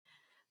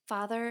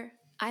Father,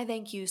 I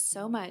thank you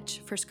so much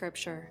for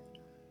Scripture.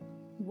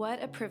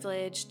 What a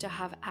privilege to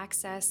have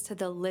access to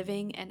the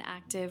living and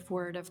active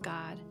Word of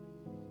God.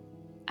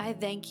 I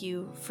thank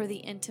you for the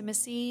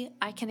intimacy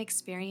I can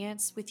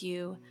experience with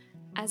you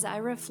as I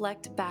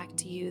reflect back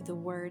to you the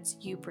words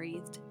you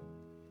breathed.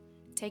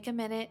 Take a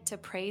minute to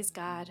praise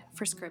God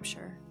for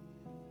Scripture.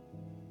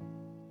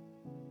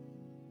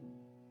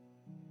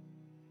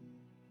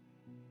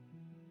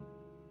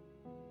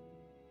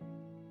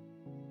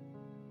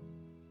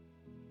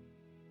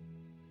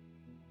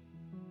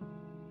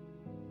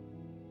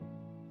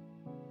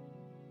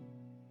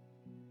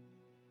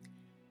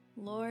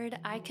 Lord,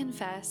 I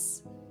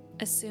confess,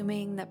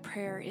 assuming that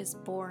prayer is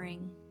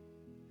boring.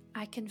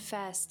 I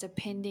confess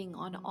depending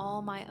on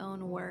all my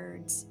own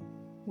words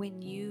when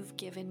you've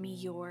given me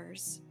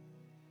yours.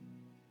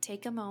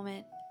 Take a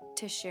moment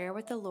to share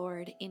with the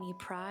Lord any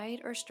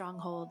pride or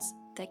strongholds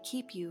that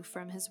keep you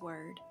from His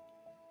Word.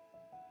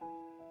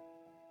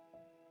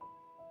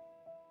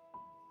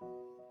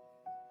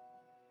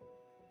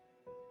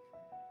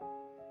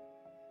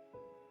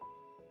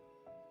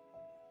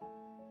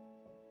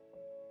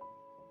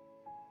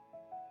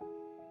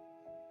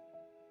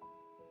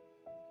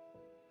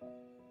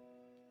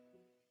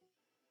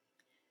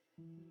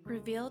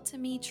 Reveal to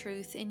me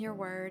truth in your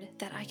Word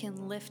that I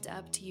can lift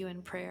up to you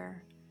in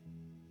prayer.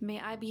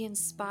 May I be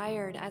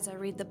inspired as I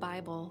read the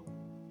Bible.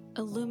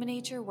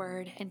 Illuminate your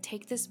Word and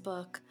take this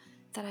book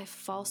that I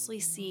falsely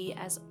see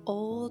as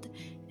old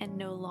and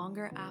no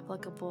longer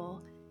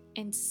applicable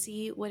and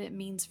see what it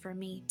means for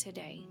me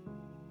today.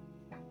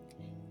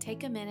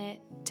 Take a minute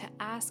to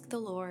ask the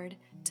Lord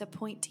to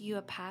point to you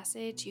a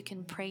passage you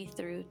can pray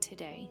through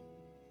today.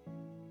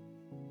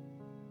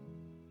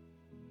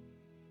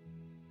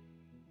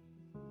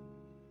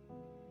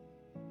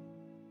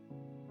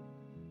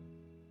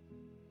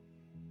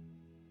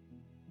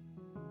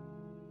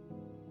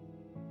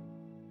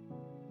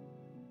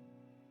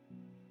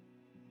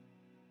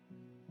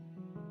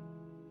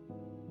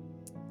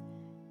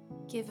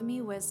 Give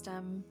me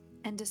wisdom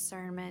and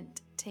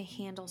discernment to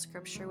handle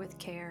Scripture with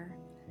care.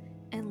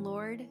 And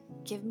Lord,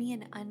 give me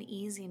an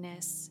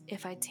uneasiness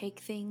if I take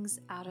things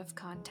out of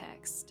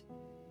context.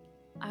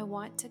 I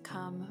want to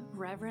come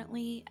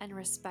reverently and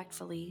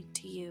respectfully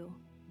to you.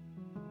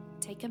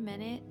 Take a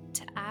minute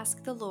to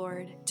ask the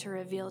Lord to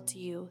reveal to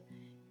you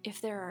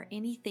if there are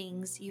any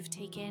things you've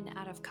taken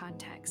out of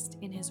context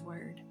in His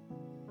Word.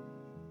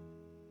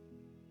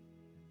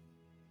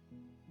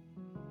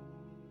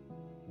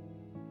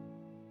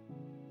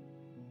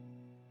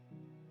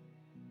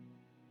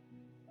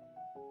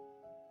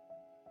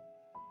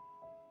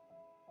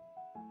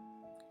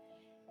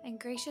 And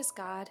gracious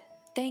God,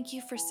 thank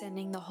you for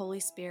sending the Holy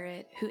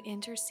Spirit who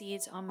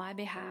intercedes on my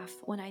behalf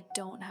when I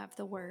don't have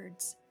the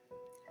words.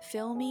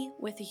 Fill me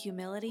with the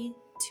humility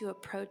to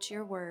approach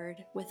your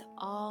word with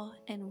awe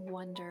and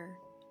wonder.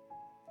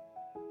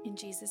 In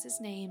Jesus'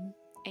 name,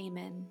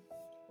 amen.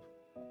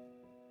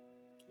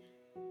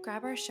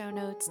 Grab our show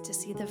notes to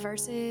see the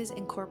verses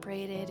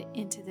incorporated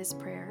into this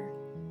prayer.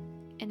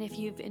 And if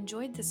you've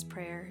enjoyed this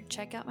prayer,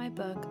 check out my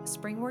book,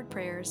 Springboard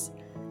Prayers,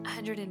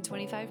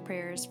 125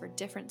 Prayers for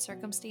Different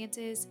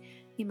Circumstances,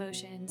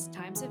 Emotions,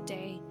 Times of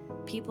Day,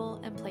 People,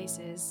 and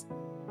Places,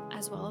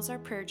 as well as our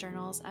prayer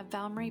journals at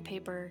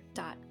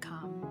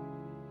valmariepaper.com.